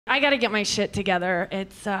I gotta get my shit together.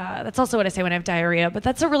 It's that's also what I say when I have diarrhea, but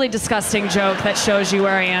that's a really disgusting joke that shows you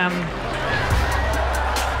where I am.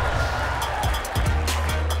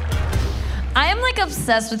 I am like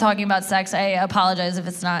obsessed with talking about sex. I apologize if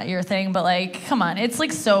it's not your thing, but like, come on, it's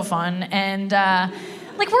like so fun. And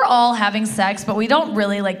like we're all having sex, but we don't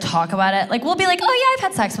really like talk about it. Like we'll be like, oh yeah,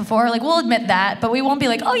 I've had sex before. Like we'll admit that, but we won't be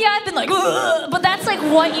like, oh yeah, I've been like, ugh. But that's like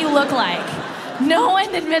what you look like. No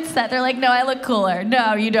one admits that. They're like, no, I look cooler.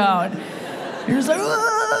 No, you don't. You're just like,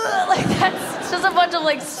 ugh. Like that's just a bunch of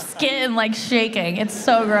like skin like shaking. It's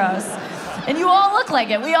so gross. And you all look like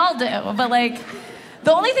it. We all do. But like,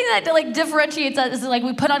 the only thing that like differentiates us is like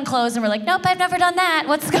we put on clothes and we're like, nope, I've never done that.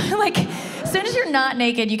 What's going like? As soon as you're not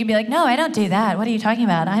naked, you can be like, no, I don't do that. What are you talking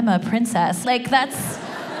about? I'm a princess. Like that's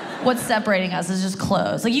what's separating us is just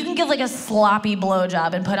clothes. Like you can give like a sloppy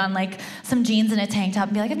blowjob and put on like some jeans and a tank top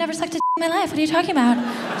and be like, I've never sucked a in my life. What are you talking about?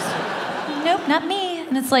 Nope, not me.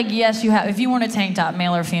 And it's like, yes, you have. If you weren't a tank top,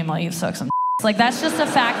 male or female, you've sucked some. Like that's just a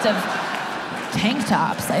fact of tank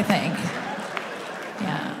tops, I think.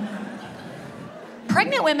 Yeah.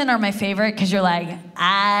 Pregnant women are my favorite because you're like,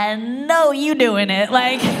 I know you doing it.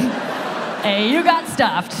 Like, hey, you got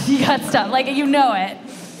stuffed. You got stuffed. Like you know it.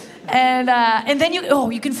 And then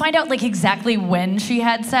you can find out like exactly when she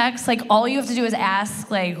had sex. Like all you have to do is ask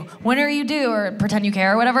like, when are you due, or pretend you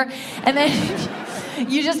care or whatever. And then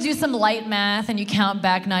you just do some light math and you count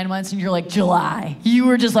back 9 months and you're like, July. You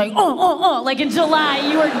were just like, like in July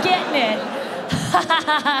you were getting it.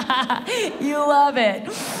 You love it.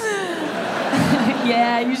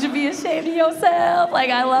 Yeah, you should be ashamed of yourself. Like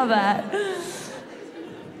I love that.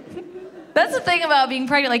 That's the thing about being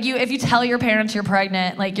pregnant. Like if you tell your parents you're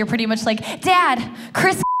pregnant, like you're pretty much like, Dad,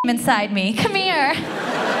 Chris inside me. Come here.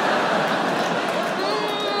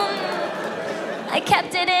 I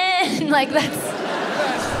kept it in. Like that's.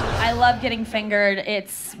 I love getting fingered.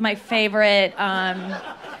 It's my favorite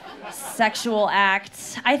sexual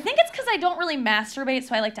act. I think it's because I don't really masturbate,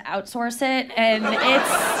 so I like to outsource it, and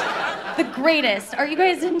it's the greatest. Are you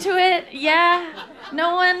guys into it? Yeah?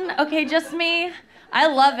 No one? Okay, just me? I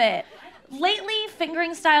love it. Lately,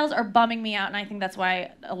 fingering styles are bumming me out, and I think that's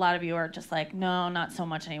why a lot of you are just like, no, not so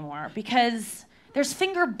much anymore. Because there's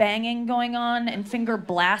finger banging going on and finger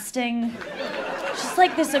blasting. It's just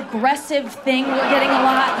like this aggressive thing we're getting a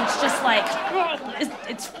lot. It's just like,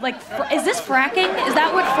 it's like, is this fracking? Is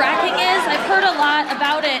that what fracking is? I've heard a lot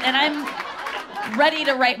about it, and I'm ready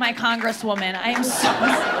to write my congresswoman. I am so,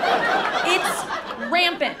 it's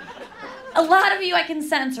rampant. A lot of you I can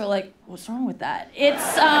sense are like, what's wrong with that? It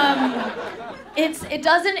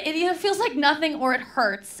either feels like nothing or it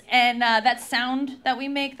hurts. And that sound that we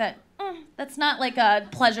make, that's not like a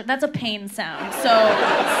pleasure, that's a pain sound. So,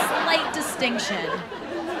 slight distinction.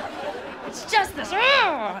 It's just this,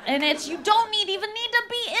 and you don't even need to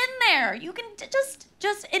be in there. You can just,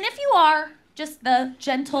 and if you are, just the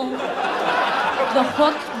gentle, the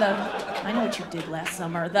hook, I know what you did last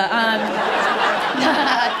summer,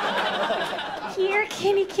 here,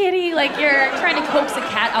 kitty, like you're trying to coax a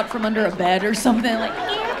cat out from under a bed or something, like,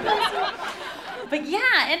 here, pussy. But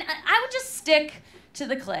yeah, and I would just stick to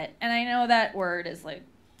the clit, and I know that word is like,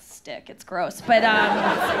 stick, it's gross, but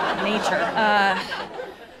it's nature.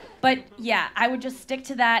 But yeah, I would just stick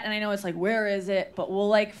to that, and I know it's like, where is it? But we'll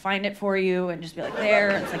like find it for you and just be like,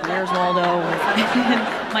 there. It's like, where's Waldo?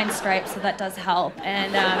 Mine's striped, so that does help.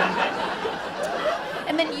 And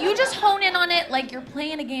then you just hone in on it like you're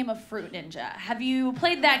playing a game of Fruit Ninja. Have you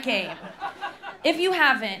played that game? If you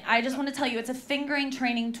haven't, I just want to tell you, it's a fingering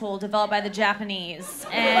training tool developed by the Japanese.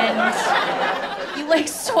 And you like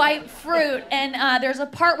swipe fruit, and there's a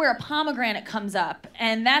part where a pomegranate comes up,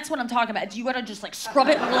 and that's what I'm talking about. You gotta just like scrub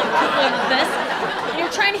it really quickly like this, and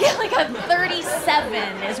you're trying to get like a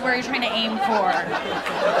 37 is where you're trying to aim for.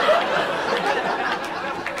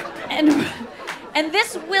 And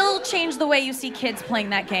this will change the way you see kids playing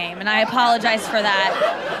that game, and I apologize for that.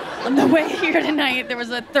 On the way here tonight, there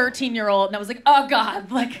was a 13-year-old, and I was like, oh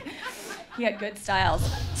God, like, he had good styles.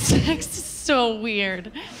 Sex is so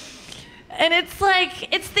weird. And it's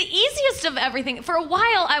like, it's the easiest of everything. For a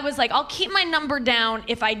while, I was like, I'll keep my number down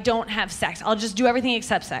if I don't have sex. I'll just do everything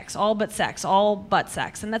except sex, all but sex.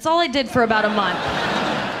 And that's all I did for about a month.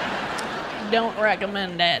 Don't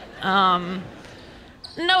recommend it.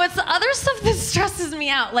 No, it's the other stuff that stresses me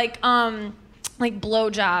out. Like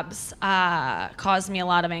blowjobs cause me a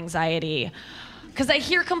lot of anxiety. Because I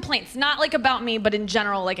hear complaints, not like about me, but in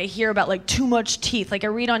general, like I hear about like too much teeth. Like I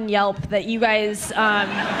read on Yelp that you guys,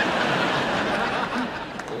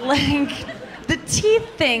 like the teeth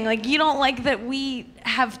thing, like you don't like that we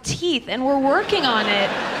have teeth and we're working on it.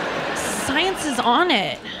 Science is on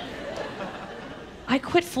it. I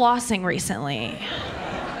quit flossing recently.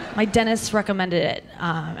 My dentist recommended it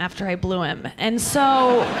after I blew him. And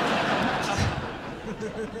so,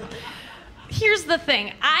 here's the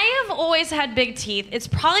thing. I have always had big teeth. It's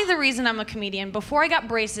probably the reason I'm a comedian. Before I got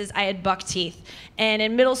braces, I had buck teeth. And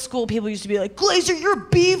in middle school, people used to be like, Glaser, you're a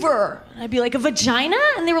beaver. And I'd be like, a vagina?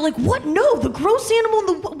 And they were like, what? No, the gross animal in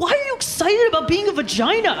the... Why are you excited about being a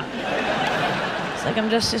vagina? It's like, I'm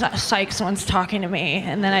just psyched someone's talking to me.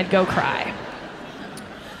 And then I'd go cry.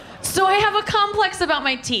 So I have a complex about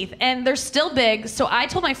my teeth, and they're still big. So I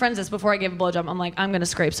told my friends this before I gave a blowjob. I'm like, I'm gonna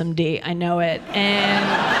scrape some D. I know it. And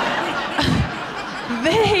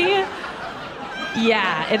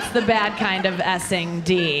yeah, it's the bad kind of S-ing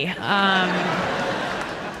D. I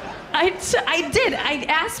did. I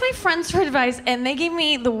asked my friends for advice, and they gave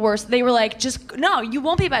me the worst. They were like, no, you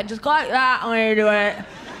won't be bad. Just go like that when you do it,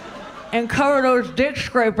 and cover those dick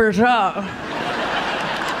scrapers up.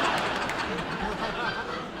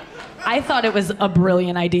 I thought it was a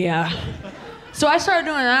brilliant idea. So I started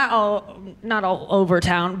doing that not all over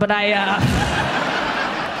town, but I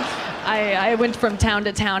went from town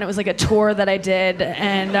to town. It was like a tour that I did,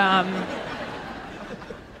 and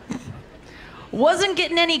wasn't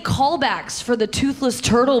getting any callbacks for the toothless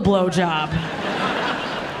turtle blowjob.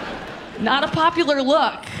 Not a popular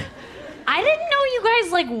look. I didn't know you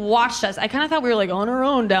guys like watched us. I kind of thought we were like on our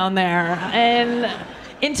own down there, and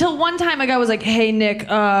until one time a guy was like, hey Nick,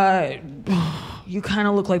 you kind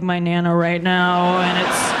of look like my Nana right now, and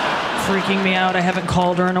it's freaking me out. I haven't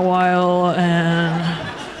called her in a while, and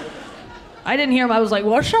I didn't hear him. I was like,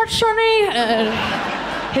 what's that, Sonny? And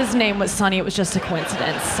his name was Sonny. It was just a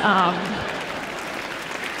coincidence.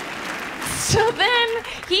 So then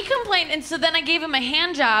he complained, and so then I gave him a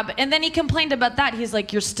hand job, and then he complained about that. He's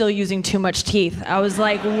like, you're still using too much teeth. I was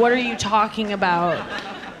like, what are you talking about?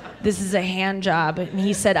 This is a hand job. And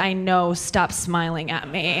he said, I know, stop smiling at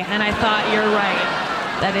me. And I thought, you're right.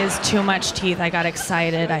 That is too much teeth. I got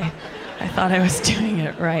excited. I thought I was doing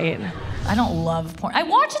it right. I don't love porn. I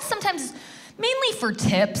watch it sometimes mainly for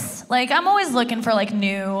tips. Like, I'm always looking for like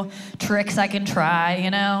new tricks I can try,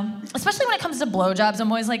 you know? Especially when it comes to blowjobs,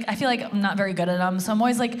 I'm always like, I feel like I'm not very good at them, so I'm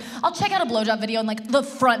always like, I'll check out a blowjob video on like the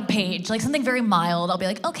front page, like something very mild. I'll be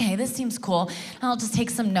like, okay, this seems cool. And I'll just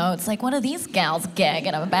take some notes, like, what are these gals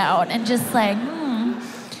gagging about? And just like, And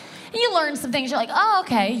you learn some things, you're like, oh,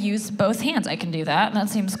 okay, use both hands. I can do that, that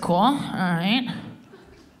seems cool, all right.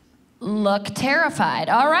 Look terrified,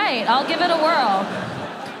 all right, I'll give it a whirl.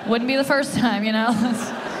 Wouldn't be the first time, you know?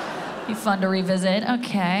 Be fun to revisit.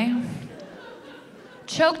 Okay.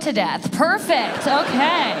 Choke to death. Perfect.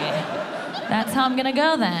 Okay. That's how I'm gonna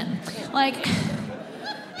go then. Like,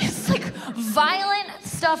 it's like violent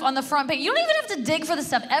stuff on the front page. You don't even have to dig for the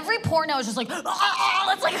stuff. Every porno is just like,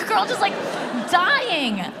 it's like a girl just like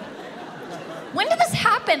dying. When did this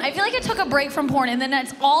happen? I feel like I took a break from porn and then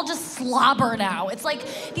it's all just slobber now. It's like,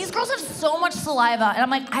 these girls have so much saliva and I'm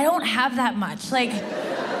like, I don't have that much. Like,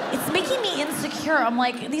 it's making me insecure. I'm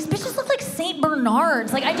like, these bitches look like St.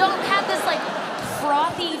 Bernards. Like, I don't have this like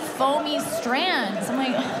frothy, foamy strands. I'm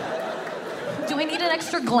like, do I need an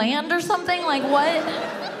extra gland or something? Like, what?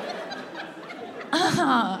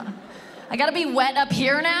 I gotta be wet up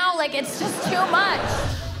here now? Like, it's just too much.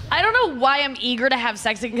 I don't know why I'm eager to have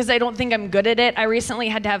sex because I don't think I'm good at it. I recently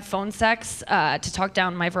had to have phone sex to talk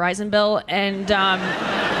down my Verizon bill, and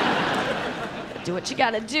do what you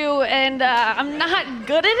gotta do, and I'm not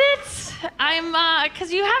good at it.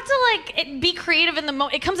 Cause you have to like be creative in the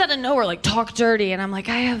moment. It comes out of nowhere, like talk dirty, and I'm like,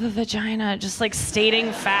 I have a vagina, just like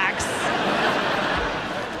stating facts.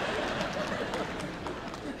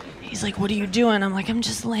 He's like, what are you doing? I'm like, I'm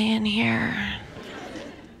just laying here.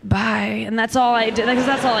 Bye. And that's all I did, because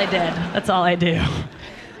that's all I did. That's all I do.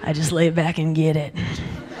 I just lay back and get it.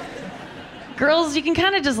 Girls, you can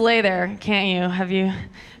kind of just lay there, can't you? Have you,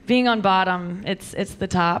 being on bottom, it's the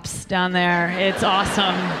tops down there. It's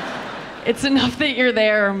awesome. It's enough that you're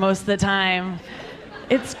there most of the time.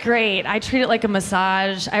 It's great. I treat it like a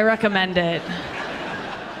massage. I recommend it.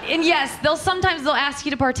 And yes, sometimes they'll ask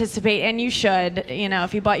you to participate, and you should. You know,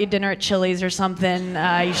 if you bought you dinner at Chili's or something,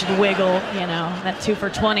 you should wiggle. You know, that 2 for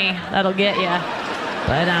 $20, that'll get you.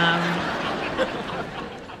 But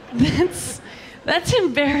that's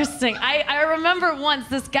embarrassing. I remember once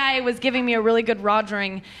this guy was giving me a really good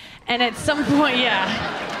rogering, and at some point,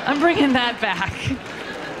 yeah, I'm bringing that back.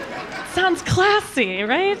 Sounds classy,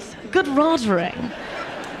 right? Good rogering.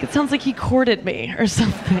 It sounds like he courted me or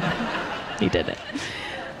something. He did it.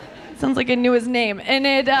 Sounds like I knew his name. And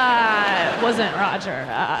it wasn't Roger.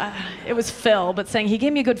 It was Phil, but saying he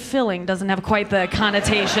gave me a good filling doesn't have quite the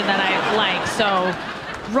connotation that I like. So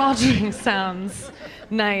rogering sounds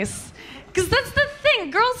nice. Because that's the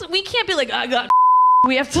thing. Girls, we can't be like, I got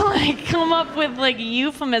we have to like come up with like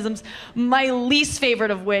euphemisms. My least favorite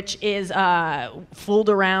of which is fooled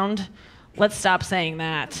around. Let's stop saying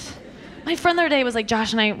that. My friend the other day was like,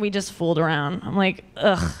 Josh and I, we just fooled around. I'm like,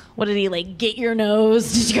 ugh, what did he like, get your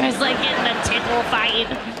nose? Did you guys like get in a tickle fight?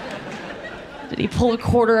 Did he pull a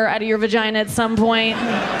quarter out of your vagina at some point?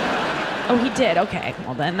 Oh, he did, okay.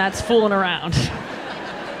 Well then, that's fooling around.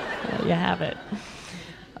 There you have it.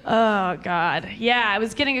 Oh, God. Yeah, I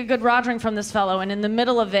was getting a good rogering from this fellow, and in the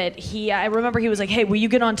middle of it, I remember he was like, hey, will you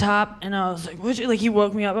get on top? And I was like, would you? Like, he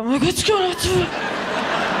woke me up. I'm like, let's go on top.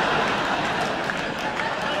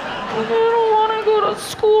 I don't want to go to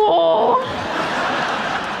school.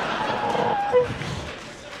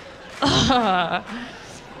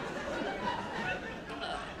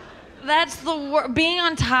 That's the worst. Being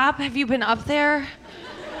on top, have you been up there?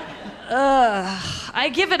 I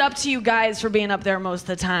give it up to you guys for being up there most of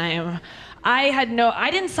the time. I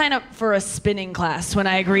didn't sign up for a spinning class when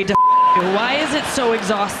I agreed to you. Why is it so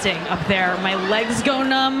exhausting up there? My legs go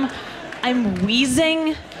numb. I'm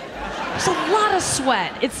wheezing. There's a lot of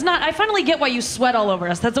sweat. I finally get why you sweat all over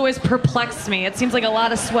us. That's always perplexed me. It seems like a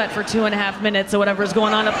lot of sweat for 2.5 minutes or whatever's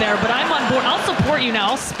going on up there, but I'm on board. I'll support you now.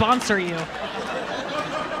 I'll sponsor you.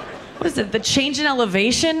 What is it, the change in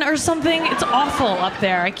elevation or something? It's awful up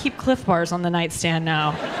there. I keep Cliff Bars on the nightstand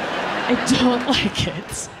now. I don't like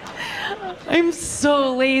it. I'm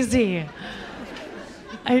so lazy.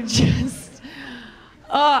 I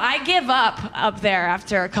give up there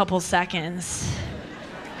after a couple seconds.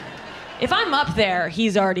 If I'm up there,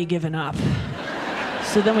 he's already given up.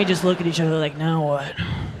 So then we just look at each other like, now what?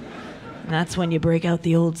 And that's when you break out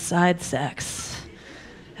the old side sex.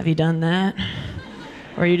 Have you done that?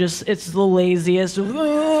 Or it's the laziest,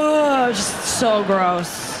 just so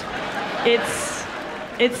gross.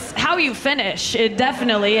 It's how you finish. It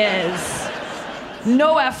definitely is.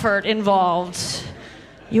 No effort involved.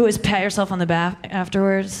 You always pat yourself on the back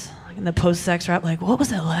afterwards, like in the post-sex rap, like, what was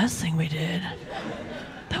that last thing we did?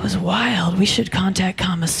 That was wild. We should contact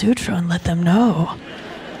Kama Sutra and let them know.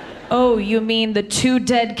 Oh, you mean the 2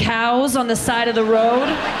 dead cows on the side of the road?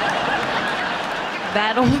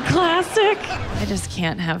 That old classic? I just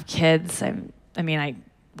can't have kids. I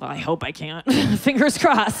hope I can't. Fingers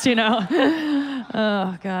crossed, you know.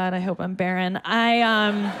 Oh, God, I hope I'm barren.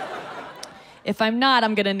 If I'm not,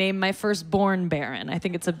 I'm gonna name my firstborn Barren. I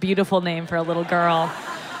think it's a beautiful name for a little girl.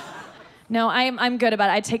 No, I'm good about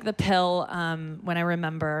it. I take the pill when I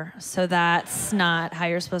remember, so that's not how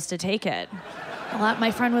you're supposed to take it.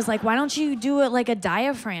 My friend was like, why don't you do it like a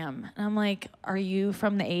diaphragm? And I'm like, are you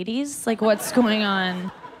from the 80s? Like, what's going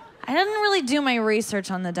on? I didn't really do my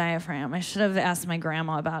research on the diaphragm. I should have asked my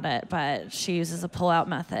grandma about it, but she uses a pull-out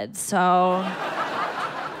method, so...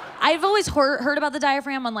 I've always heard about the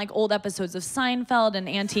diaphragm on like old episodes of Seinfeld and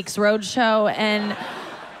Antiques Roadshow, and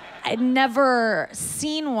I'd never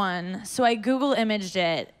seen one, so I Google imaged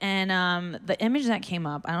it, and the image that came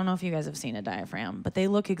up, I don't know if you guys have seen a diaphragm, but they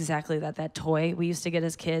look exactly like that toy we used to get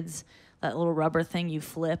as kids, that little rubber thing you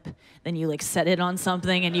flip, then you like set it on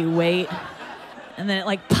something and you wait, and then it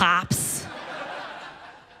like pops.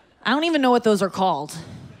 I don't even know what those are called.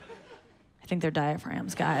 I think they're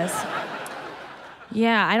diaphragms, guys.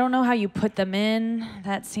 Yeah, I don't know how you put them in.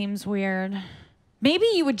 That seems weird. Maybe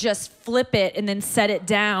you would just flip it and then set it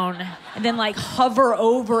down and then like hover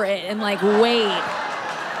over it and like wait.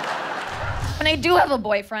 And I do have a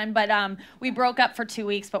boyfriend, but we broke up for 2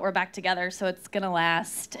 weeks, but we're back together, so it's gonna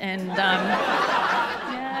last. And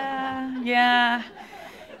yeah.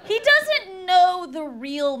 He doesn't know the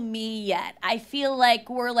real me yet. I feel like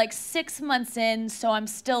we're like 6 months in, so I'm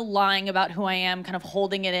still lying about who I am, kind of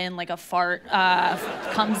holding it in like a fart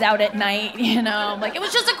comes out at night, you know? Like, it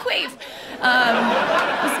was just a queef.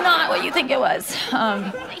 It's not what you think it was.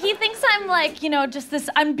 He thinks I'm like, you know,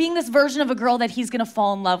 I'm being this version of a girl that he's gonna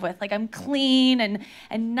fall in love with. Like, I'm clean and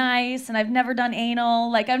nice, and I've never done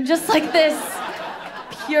anal. Like, I'm just like this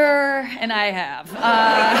pure, and I have.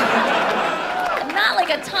 Not like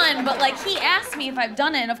a ton, but like he asked me if I've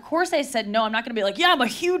done it, and of course I said no. I'm not gonna be like, yeah, I'm a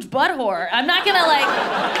huge butt whore. I'm not gonna like,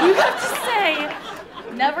 you have to say,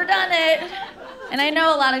 never done it. And I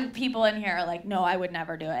know a lot of people in here are like, no, I would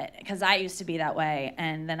never do it, because I used to be that way,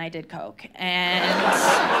 and then I did coke, and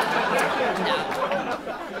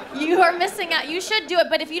no. You are missing out. You should do it,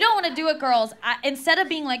 but if you don't want to do it, girls, instead of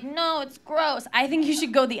being like, no, it's gross, I think you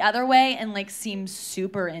should go the other way and like seem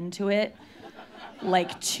super into it.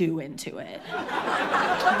 Like too into it.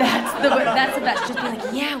 That's the best. Just be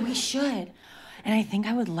like, yeah, we should. And I think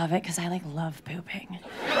I would love it because I like love pooping.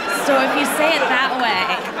 So if you say it that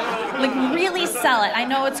way, like really sell it. I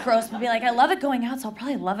know it's gross, but be like, I love it going out, so I'll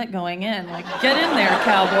probably love it going in. Like, get in there,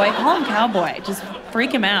 cowboy. Call him cowboy. Just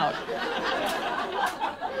freak him out.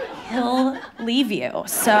 He'll leave you,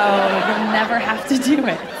 so you'll never have to do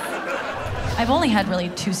it. I've only had really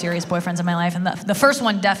 2 serious boyfriends in my life, and the first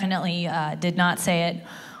one definitely did not say it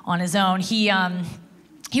on his own. He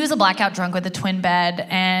was a blackout drunk with a twin bed,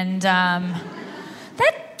 and that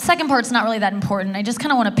second part's not really that important. I just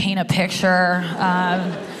kind of want to paint a picture.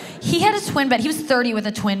 He had a twin bed. He was 30 with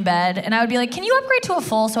a twin bed, and I would be like, can you upgrade to a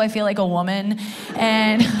full so I feel like a woman?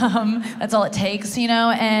 And that's all it takes, you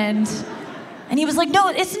know? And he was like, no,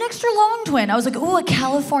 it's an extra long twin. I was like, ooh, a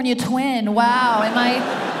California twin. Wow, am I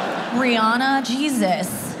Rihanna? Jesus.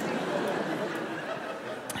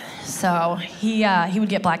 So he would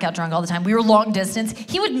get blackout drunk all the time. We were long distance.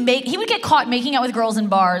 He would get caught making out with girls in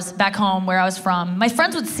bars back home where I was from. My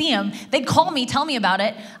friends would see him. They'd call me, tell me about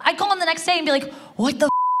it. I'd call him the next day and be like, what the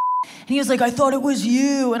f-? And he was like, I thought it was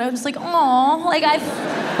you. And I was like, aw. Like, I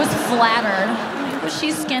was flattered. Like, was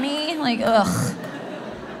she skinny? Like, ugh.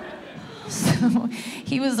 So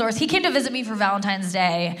he was the worst. He came to visit me for Valentine's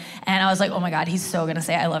Day, and I was like, oh my God, he's so gonna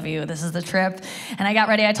say I love you. This is the trip. And I got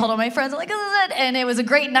ready. I told all my friends, I'm like, this is it. And it was a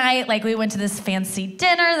great night. Like, we went to this fancy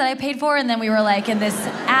dinner that I paid for, and then we were like in this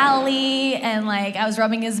alley, and like I was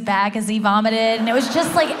rubbing his back as he vomited, and it was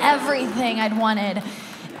just like everything I'd wanted.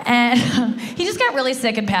 And he just got really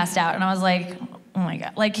sick and passed out, and I was like, oh my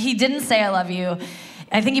God. Like, he didn't say I love you.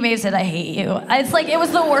 I think he may have said I hate you. It's like, it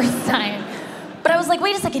was the worst time. But I was like,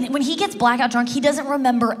 wait a second, when he gets blackout drunk, he doesn't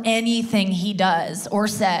remember anything he does or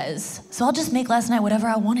says. So I'll just make last night whatever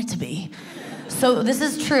I want it to be. So this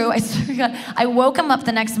is true. I swear to God. I woke him up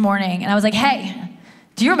the next morning and I was like, hey,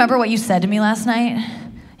 do you remember what you said to me last night?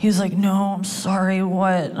 He was like, no, I'm sorry,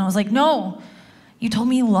 what? And I was like, no, you told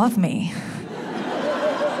me you love me.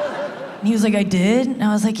 And he was like, I did? And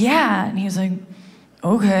I was like, yeah. And he was like,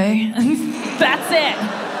 okay. That's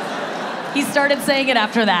it. He started saying it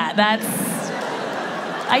after that.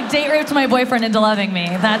 I date raped my boyfriend into loving me.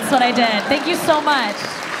 That's what I did. Thank you so much.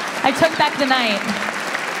 I took back the night.